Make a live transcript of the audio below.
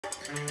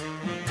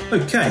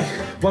Okay,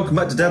 welcome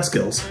back to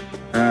Dadskillz,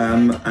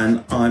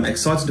 and I'm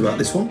excited about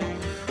this one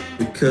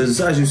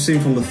because, as you've seen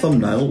from the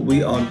thumbnail,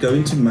 we are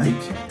going to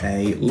make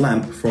a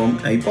lamp from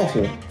a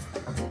bottle,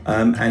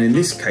 and in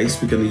this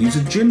case we're going to use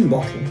a gin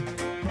bottle.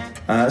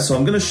 So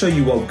I'm going to show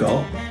you what I've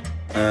got,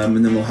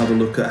 and then we'll have a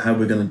look at how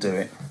we're going to do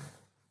it.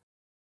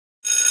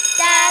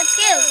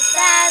 Dadskillz,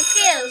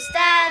 Dadskillz,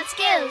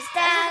 Dadskillz,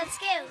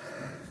 Dadskillz.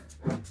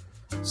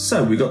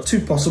 So we've got two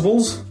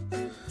possibles.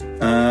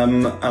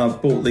 And I've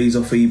bought these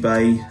off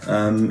eBay,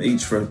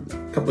 each for a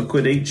couple of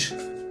quid each.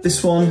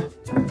 This one,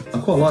 I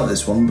quite like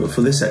this one, but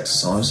for this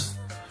exercise,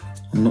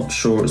 I'm not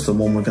sure it's the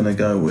one we're going to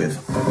go with.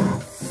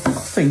 I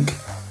think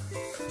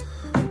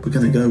we're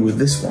going to go with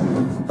this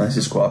one. This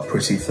is quite a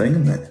pretty thing,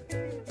 isn't it?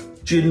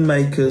 Gin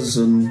makers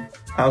and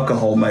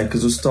alcohol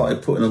makers have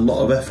started putting a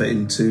lot of effort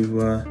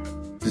into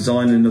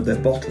designing of their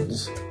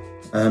bottles.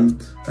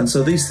 And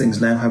so these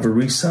things now have a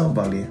resale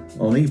value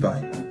on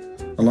eBay.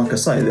 And like I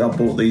say, I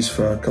bought these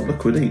for a couple of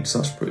quid each, so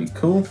that's pretty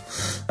cool.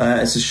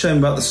 It's a shame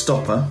about the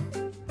stopper.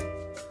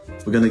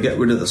 We're going to get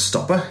rid of the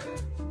stopper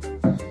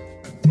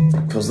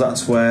because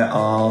that's where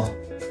our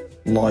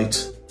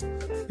light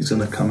is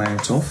going to come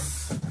out of.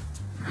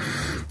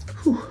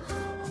 Whew,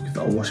 I'll give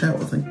that a wash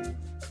out, I think.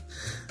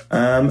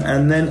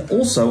 And then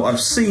also,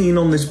 I've seen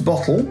on this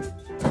bottle,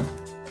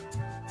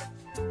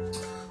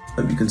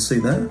 hope you can see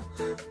that,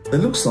 it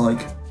looks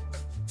like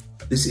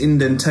this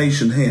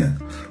indentation here,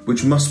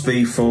 which must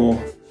be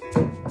for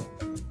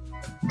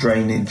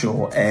drainage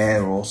or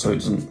air, or so it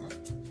doesn't,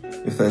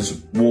 if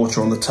there's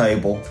water on the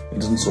table, it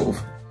doesn't sort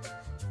of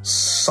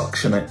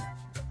suction it.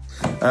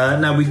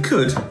 Now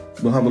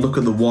we'll have a look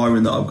at the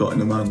wiring that I've got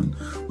in a moment.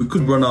 We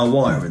could run our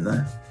wire in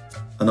there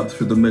and up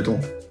through the middle,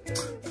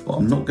 but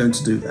I'm not going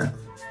to do that,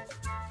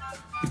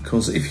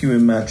 because if you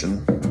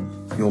imagine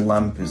your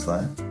lamp is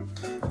there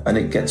and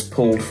it gets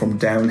pulled from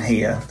down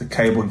here, the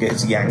cable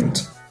gets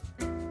yanked,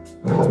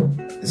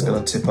 it's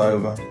going to tip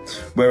over.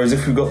 Whereas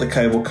if we've got the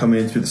cable coming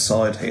in through the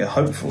side here,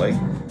 hopefully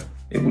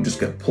it will just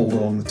get pulled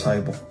along the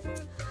table.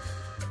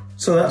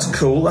 So that's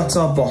cool, that's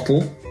our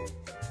bottle.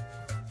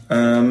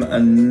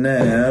 And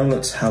now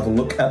let's have a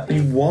look at the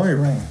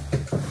wiring.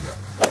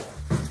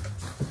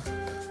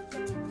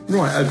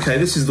 Right, okay,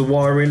 this is the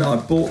wiring. I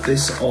bought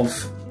this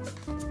off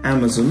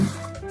Amazon.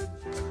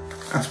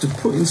 After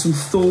putting some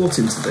thought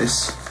into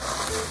this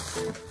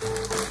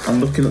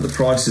and looking at the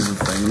prices of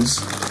things,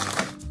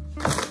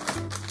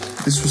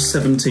 this was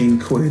 17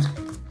 quid,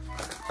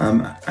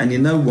 and you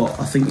know what,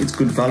 I think it's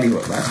good value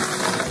at that,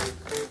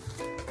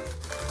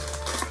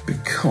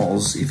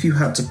 because if you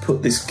had to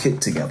put this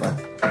kit together,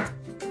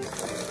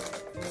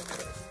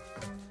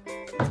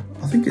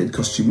 I think it'd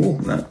cost you more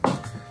than that,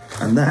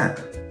 and that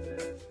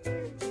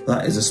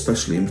is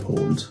especially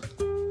important,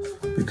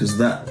 because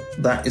that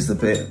is the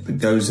bit that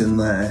goes in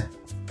there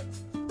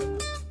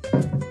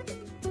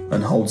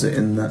and holds it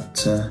in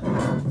that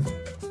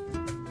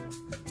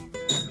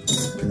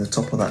in the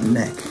top of that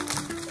neck.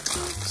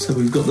 So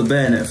we've got the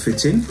bayonet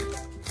fitting,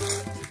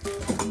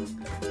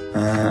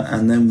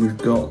 and then we've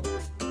got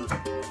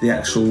the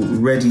actual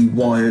ready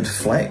wired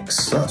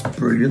flex. That's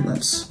brilliant.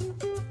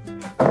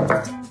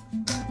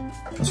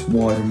 That's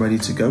wired and ready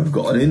to go. We've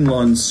got an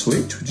inline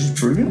switch, which is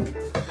brilliant,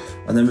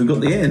 and then we've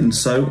got the end.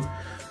 So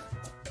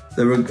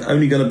there are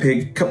only going to be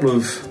a couple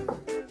of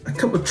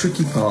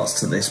tricky parts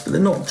to this, but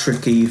they're not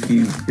tricky if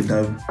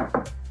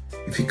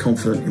if you're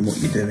confident in what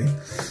you're doing.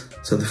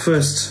 So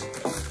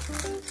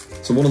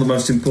one of the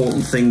most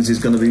important things is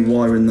going to be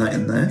wiring that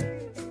in there.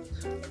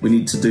 We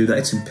need to do that.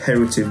 It's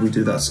imperative we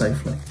do that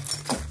safely.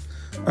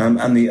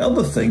 And the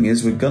other thing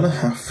is we're going to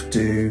have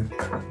to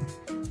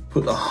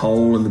put a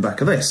hole in the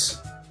back of this.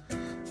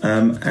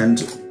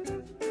 And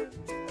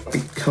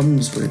it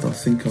comes with, I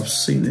think I've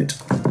seen it.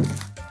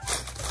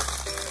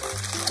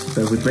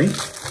 Bear with me.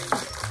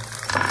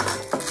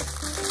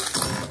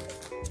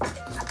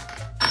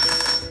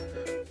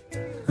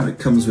 Now it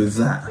comes with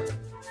that.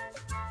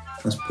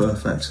 That's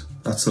perfect.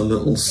 That's a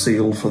little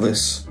seal for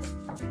this,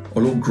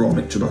 or a little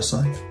grommet, should I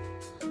say,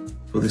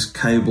 for this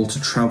cable to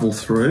travel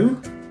through,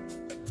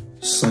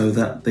 so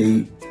that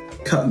the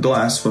cut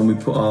glass, when we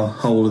put our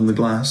hole in the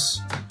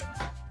glass,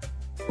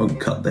 won't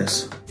cut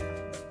this.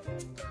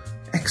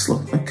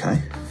 Excellent,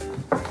 okay.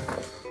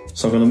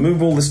 So I'm going to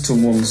move all this to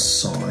one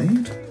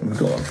side. And we've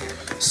got a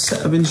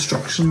set of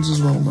instructions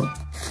as well, look.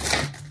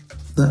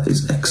 That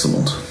is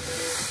excellent.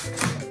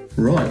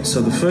 Right, so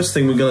the first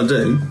thing we're going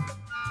to do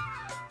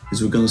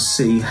is we're going to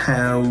see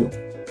how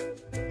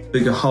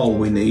big a hole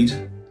we need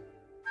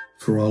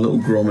for our little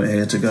grommet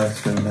here to go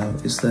through. Now,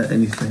 is there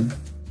anything?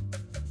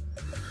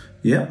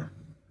 Yeah,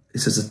 it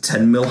says a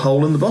 10mm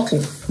hole in the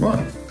bottle.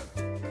 Right,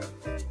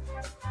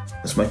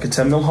 let's make a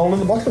 10mm hole in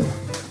the bottle.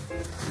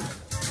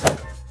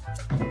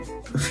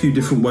 A few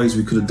different ways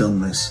we could have done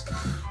this.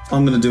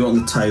 I'm going to do it on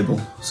the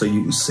table so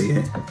you can see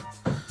it,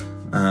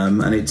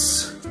 and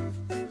it's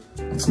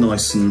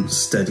nice and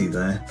steady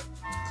there.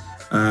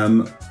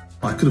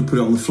 I could have put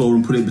it on the floor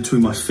and put it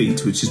between my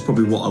feet, which is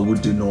probably what I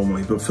would do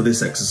normally, but for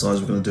this exercise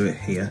we're going to do it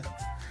here.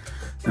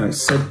 Now it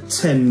said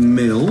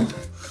 10mm,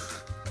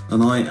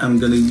 and I am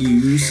going to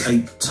use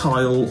a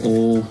tile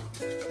or...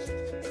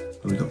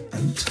 Oh, we got 8.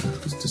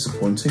 That's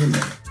disappointing, isn't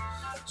it?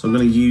 So I'm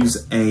going to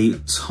use a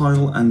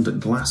tile and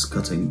glass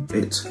cutting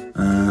bit,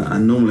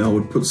 and normally I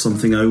would put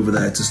something over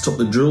there to stop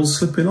the drills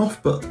slipping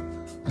off, but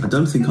I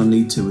don't think I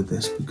need to with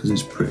this because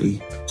it's pretty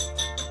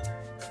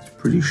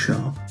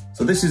sharp.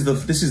 So this is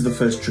the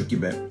first tricky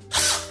bit.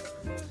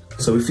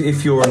 So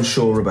if you're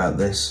unsure about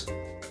this,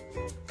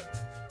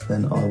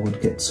 then I would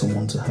get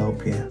someone to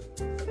help you.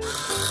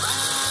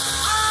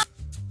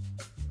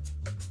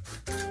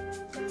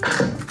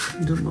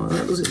 You don't like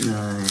that, does it?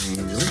 No.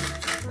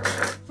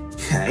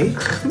 Okay, I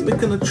think we're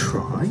going to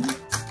try.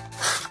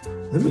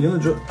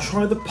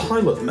 Try the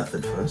pilot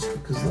method first,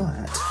 because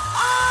that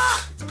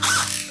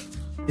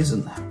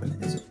isn't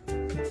happening, is it?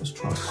 Let's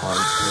try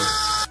pilot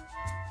first.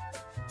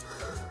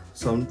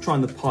 So I'm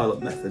trying the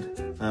pilot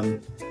method.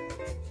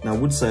 Now I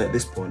would say at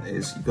this point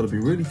is you've got to be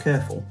really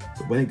careful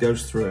that when it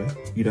goes through,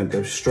 you don't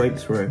go straight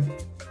through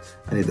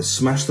and either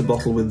smash the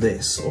bottle with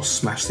this or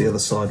smash the other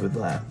side with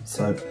that.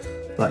 So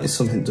that is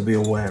something to be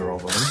aware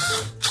of, I think.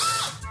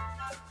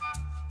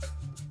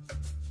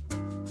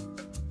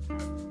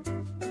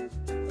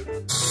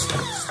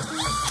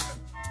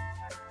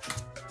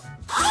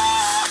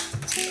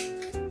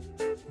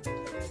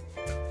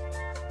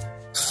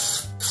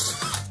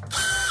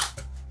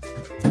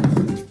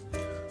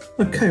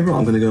 Okay, right,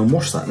 I'm going to go and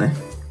wash that now,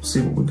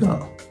 see what we've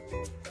got.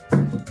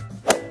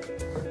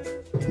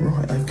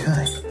 Right,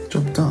 okay,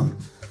 job done.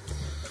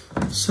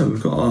 So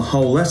we've got our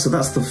hole there, so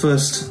that's the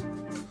first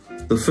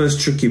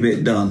tricky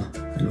bit done.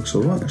 It looks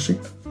all right, actually.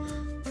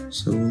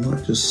 So will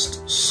that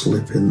just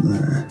slip in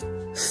there?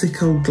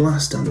 Thick old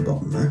glass down the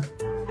bottom there.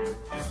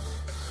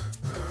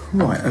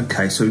 Right,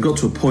 okay, so we've got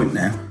to a point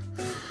now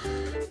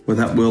where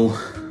that will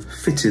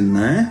fit in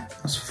there,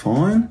 that's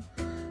fine.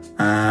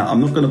 I'm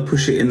not going to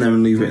push it in there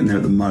and leave it in there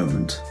at the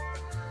moment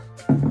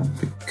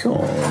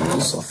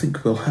because I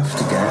think we'll have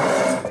to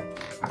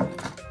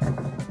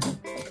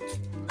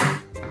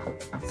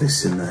get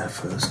this in there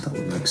first. That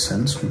would make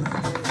sense, wouldn't it?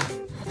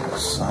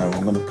 So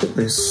I'm going to put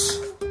this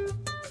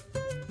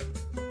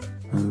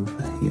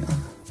over here.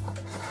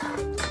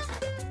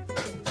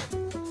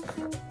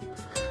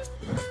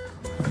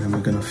 And then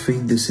we're going to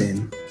feed this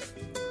in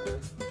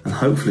and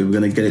hopefully we're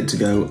going to get it to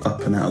go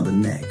up and out of the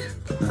neck.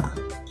 Like that.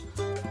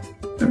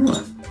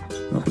 Alright,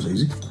 that was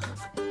easy.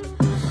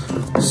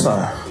 So,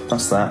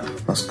 that's that,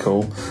 that's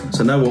cool.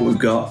 So now what we've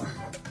got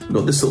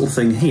this little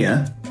thing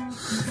here,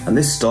 and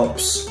this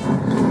stops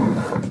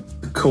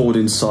the cord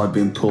inside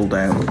being pulled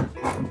out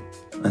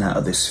and out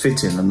of this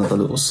fitting, another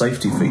little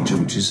safety feature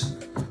which is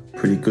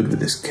pretty good with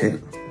this kit.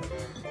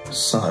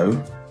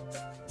 So,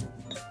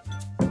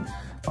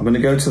 I'm going to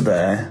go to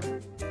there.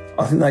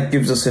 I think that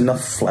gives us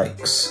enough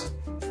flex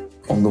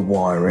on the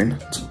wiring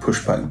to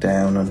push back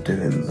down and do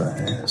it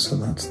there, so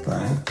that's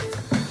that.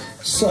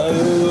 So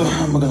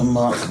I'm going to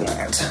mark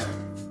that.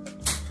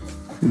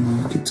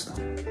 Mark it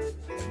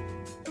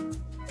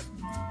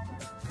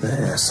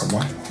there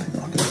somewhere. I think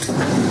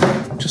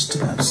I can just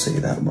about see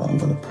that, but I'm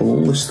going to pull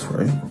all this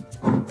through.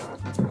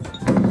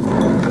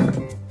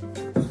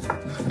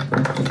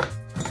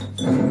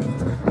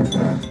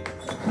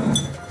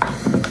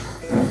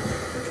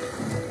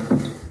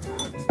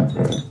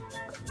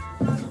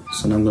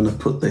 So now I'm going to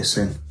put this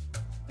in.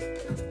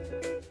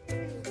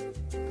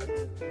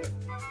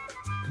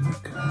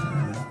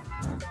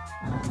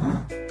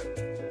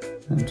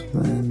 Into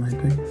there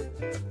maybe.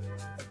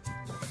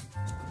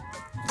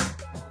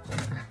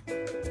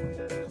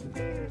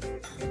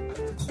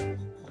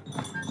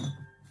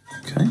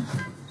 Okay.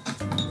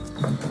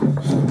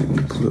 So we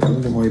can pull it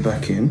all the way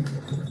back in.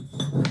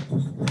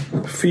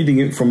 Feeding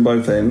it from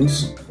both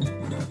ends.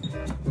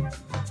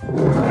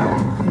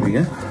 There we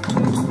go.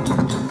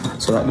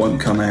 So that won't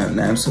come out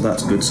now, so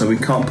that's good. So we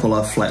can't pull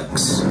our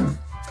flex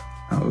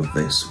out of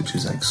this, which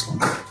is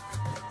excellent.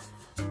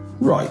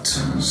 Right,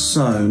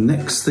 so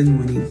next thing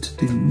we need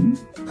to do,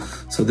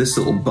 so this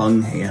little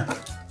bung here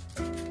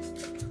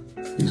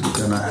is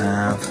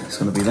it's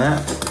gonna be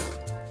that.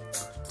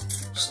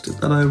 Stick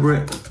that over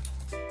it,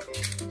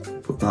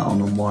 put that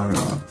on and wire it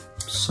up.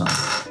 So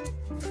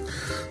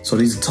I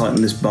need to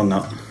tighten this bung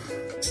up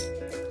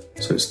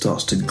so it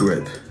starts to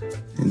grip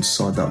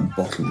inside that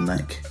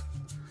bottleneck.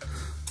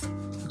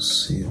 Let's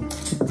see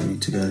what we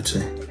need to go to.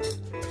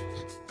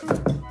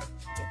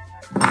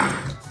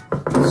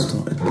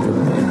 Started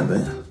drilling it in a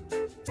bit.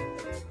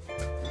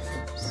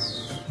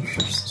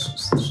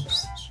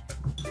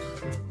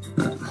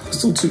 No,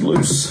 still too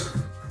loose.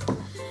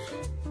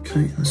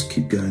 Okay, let's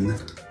keep going then.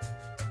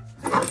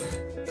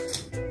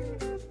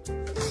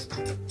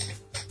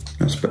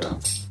 That's better.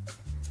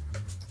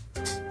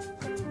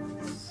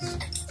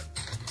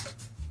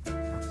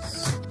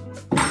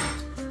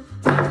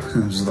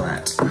 How's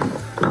that?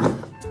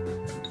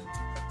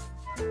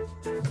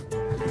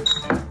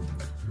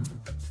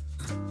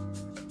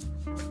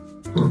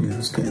 Yeah,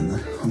 let's get in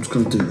there. I'm just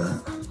going to do that.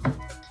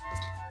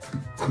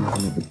 Have a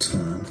little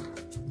turn.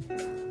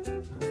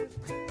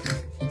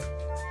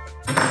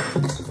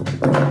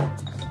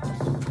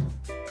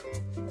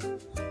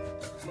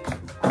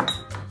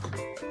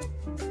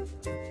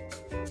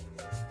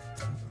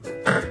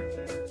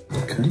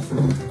 okay.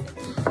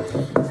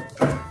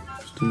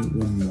 Let's do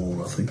one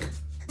more, I think.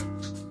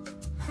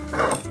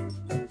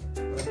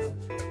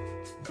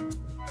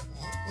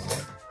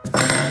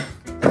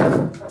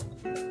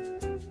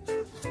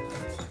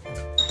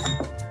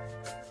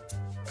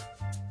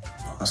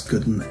 Oh, that's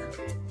good, isn't it?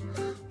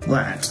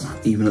 That,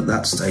 even at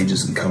that stage,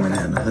 isn't coming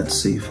out. Now, let's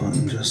see if I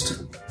can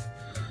just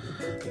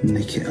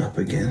nick it up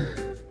again.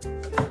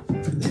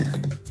 Yeah.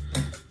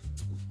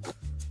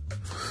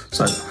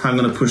 So I'm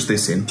going to push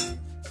this in.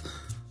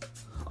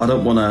 I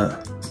don't want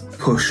to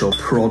push or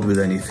prod with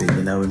anything,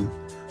 you know,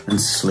 and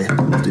slip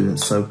and do it.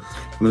 So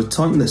I'm going to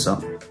tighten this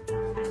up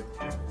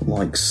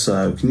like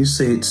so. Can you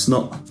see it's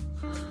not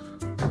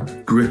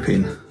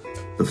gripping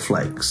the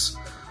flakes?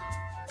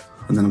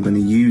 And then I'm going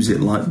to use it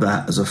like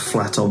that as a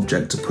flat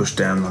object to push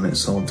down on it.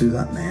 So I'll do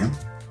that now.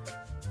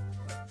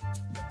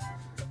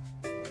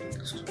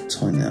 Just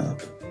tighten that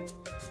up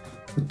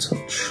a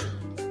touch.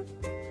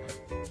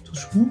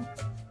 Touch more?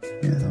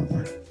 Yeah, that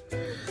way.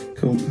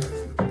 Cool.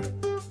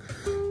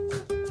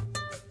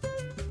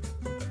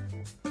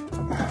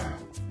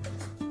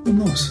 Oh,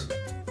 nice.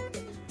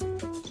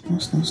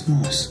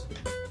 Nice.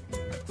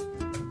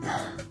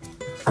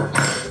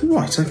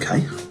 Right,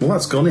 okay. Well,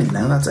 that's gone in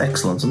now. That's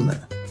excellent, isn't it?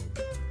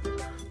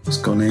 That's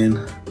gone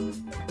in.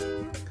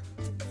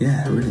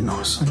 Yeah, really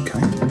nice.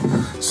 Okay.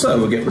 So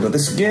we'll get rid of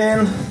this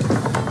again.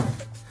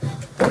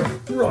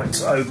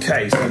 Right,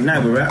 okay. So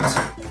now we're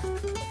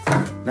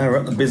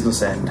at the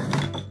business end.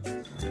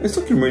 It's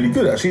looking really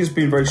good, actually. It's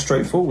been very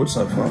straightforward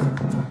so far.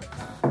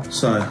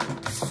 So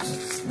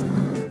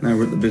now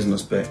we're at the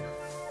business bit.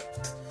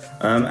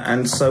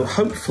 And so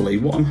hopefully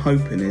what I'm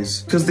hoping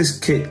is, because this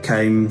kit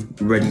came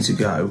ready to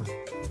go,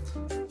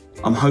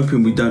 I'm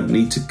hoping we don't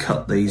need to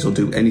cut these or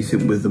do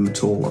anything with them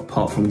at all,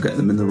 apart from get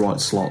them in the right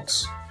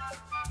slots.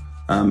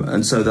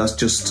 And so that's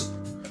just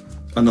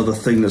another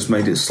thing that's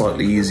made it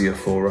slightly easier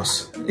for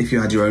us. If you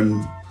had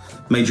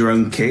made your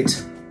own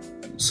kit,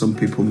 some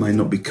people may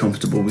not be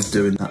comfortable with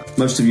doing that.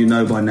 Most of you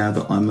know by now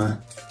that I'm an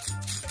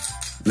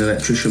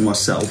electrician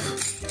myself.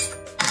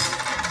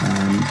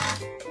 And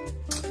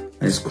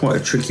it's quite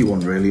a tricky one,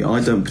 really. I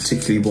don't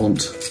particularly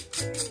want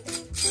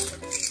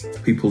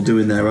people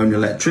doing their own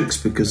electrics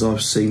because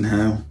I've seen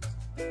how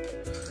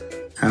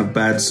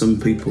bad some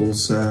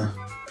people's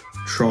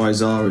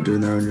tries are at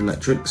doing their own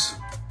electrics.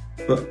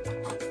 But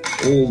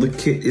all the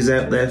kit is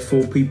out there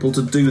for people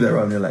to do their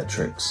own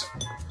electrics.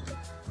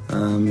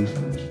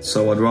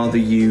 So I'd rather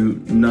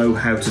you know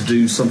how to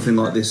do something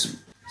like this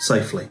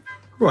safely.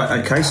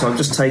 Right, okay, so I've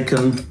just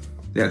taken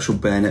the actual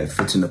bayonet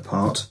fitting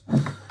apart,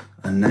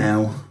 and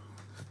now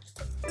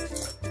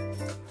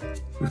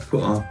we've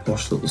put our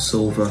posh little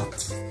silver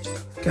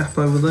gap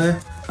over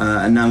there,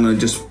 and now I'm going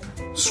to just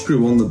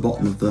screw on the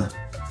bottom of the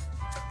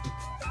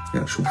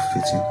actual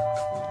fitting.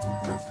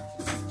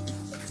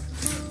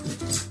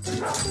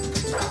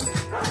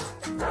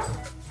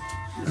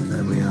 And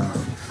there we are.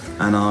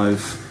 And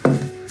I've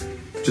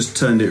just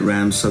turned it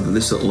around so that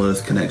this little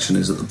earth connection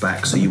is at the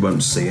back so you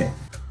won't see it.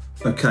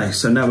 Okay,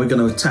 so now we're going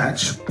to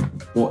attach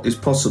what is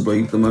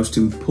possibly the most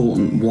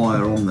important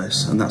wire on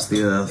this, and that's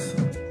the earth.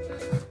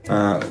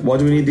 Why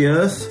do we need the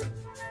earth?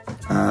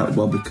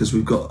 Well, because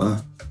we've got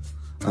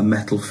a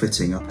metal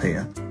fitting up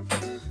here.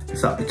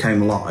 If that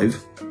became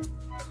live,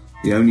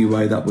 the only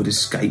way that would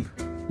escape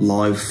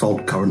live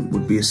fault current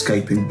would be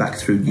escaping back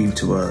through you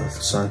to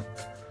earth. So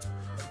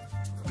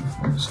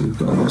we've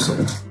got a nice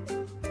little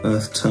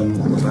earth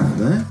terminal on the back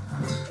there.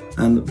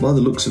 And by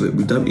the looks of it,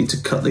 we don't need to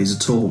cut these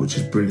at all, which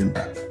is brilliant.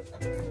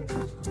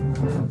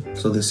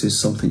 So this is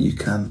something you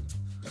can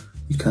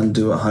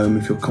do at home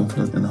if you're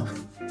confident enough.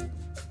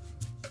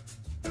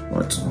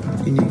 Right,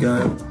 in you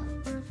go,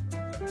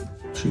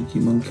 cheeky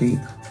monkey.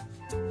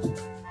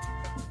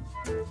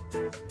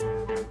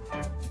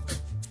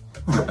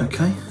 Right,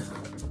 okay.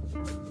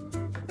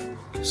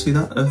 See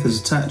that? Earth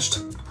is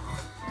attached.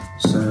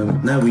 So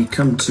now we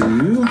come to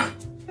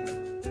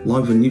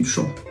live and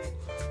neutral.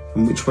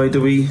 And which way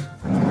do we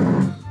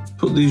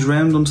put these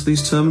round onto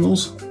these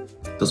terminals?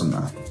 Doesn't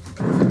matter.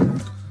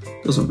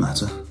 Doesn't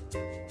matter.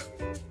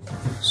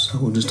 So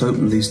we'll just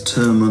open these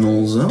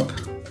terminals up.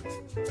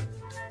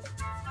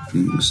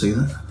 You can see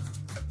that.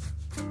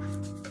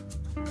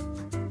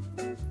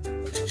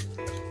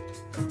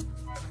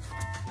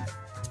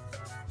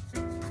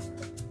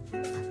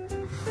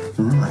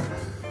 Right.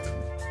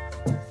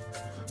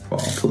 Well,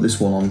 I'll put this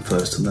one on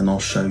first and then I'll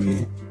show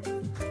you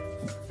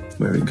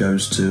where it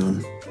goes to.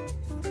 And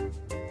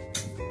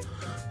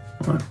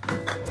right.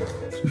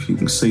 So if you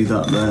can see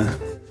that there,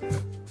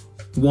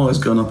 the wire's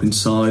gone up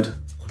inside,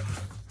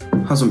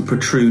 hasn't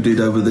protruded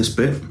over this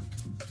bit.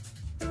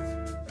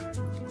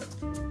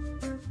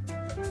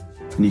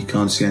 And you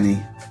can't see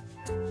any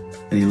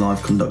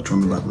live conductor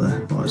on the back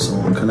there. Right, so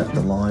I'll connect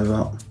the live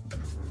up.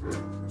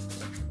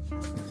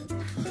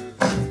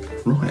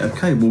 Right,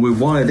 okay, well we're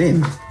wired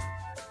in.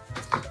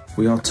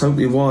 We are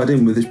totally wired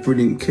in with this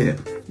brilliant kit.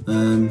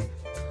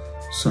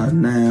 So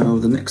now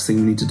the next thing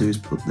we need to do is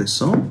put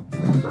this on,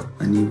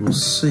 and you will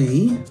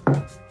see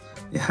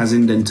it has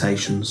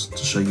indentations to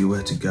show you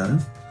where to go.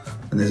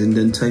 And there's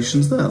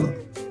indentations there, look.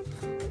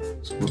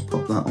 So we'll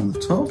pop that on the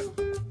top.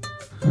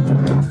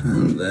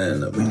 And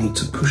then we need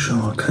to push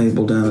our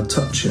cable down a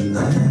touch in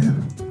there.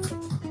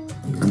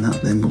 And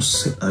that then will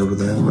sit over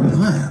there like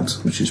that,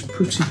 which is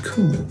pretty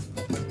cool.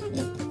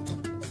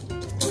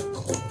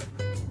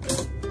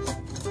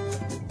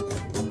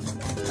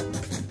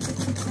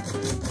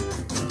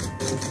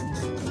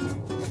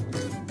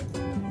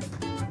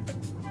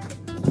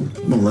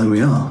 Well, there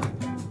we are.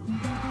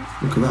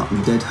 Look at that,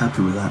 I'm dead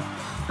happy with that.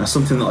 Now,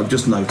 something that I've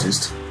just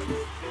noticed,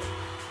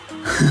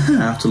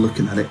 after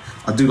looking at it,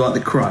 I do like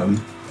the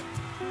chrome,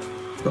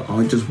 but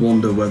I just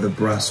wonder whether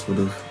brass would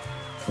have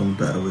gone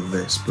better with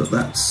this, but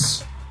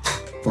that's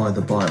by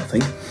the by, I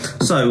think.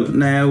 So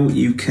now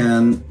you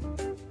can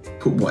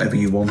put whatever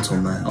you want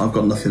on there. I've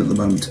got nothing at the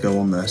moment to go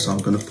on there, so I'm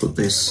going to put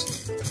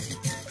this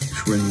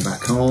ring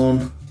back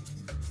on,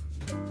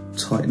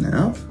 tighten it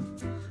up,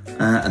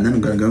 and then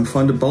I'm going to go and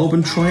find a bulb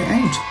and try it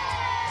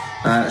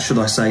out. Should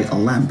I say a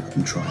lamp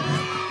and try it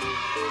out.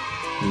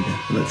 There you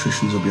go.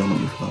 Electricians will be on it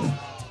with that.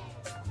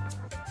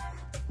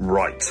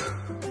 Right,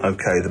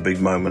 okay, the big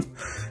moment.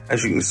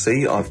 As you can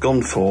see, I've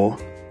gone for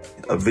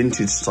a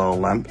vintage style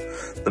lamp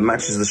that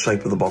matches the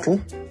shape of the bottle.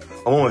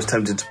 I'm almost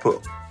tempted to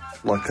put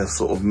like a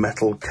sort of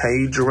metal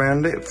cage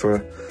around it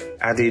for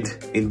added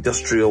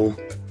industrial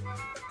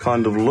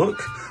kind of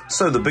look.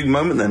 So the big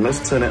moment then,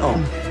 let's turn it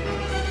on.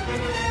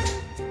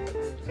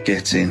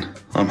 Get in,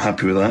 I'm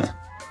happy with that.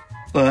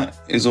 That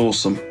is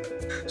awesome.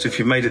 So if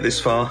you've made it this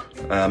far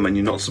and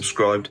you're not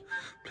subscribed,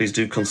 please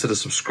do consider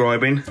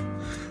subscribing.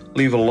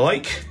 Leave a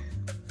like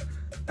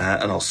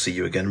and I'll see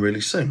you again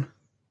really soon.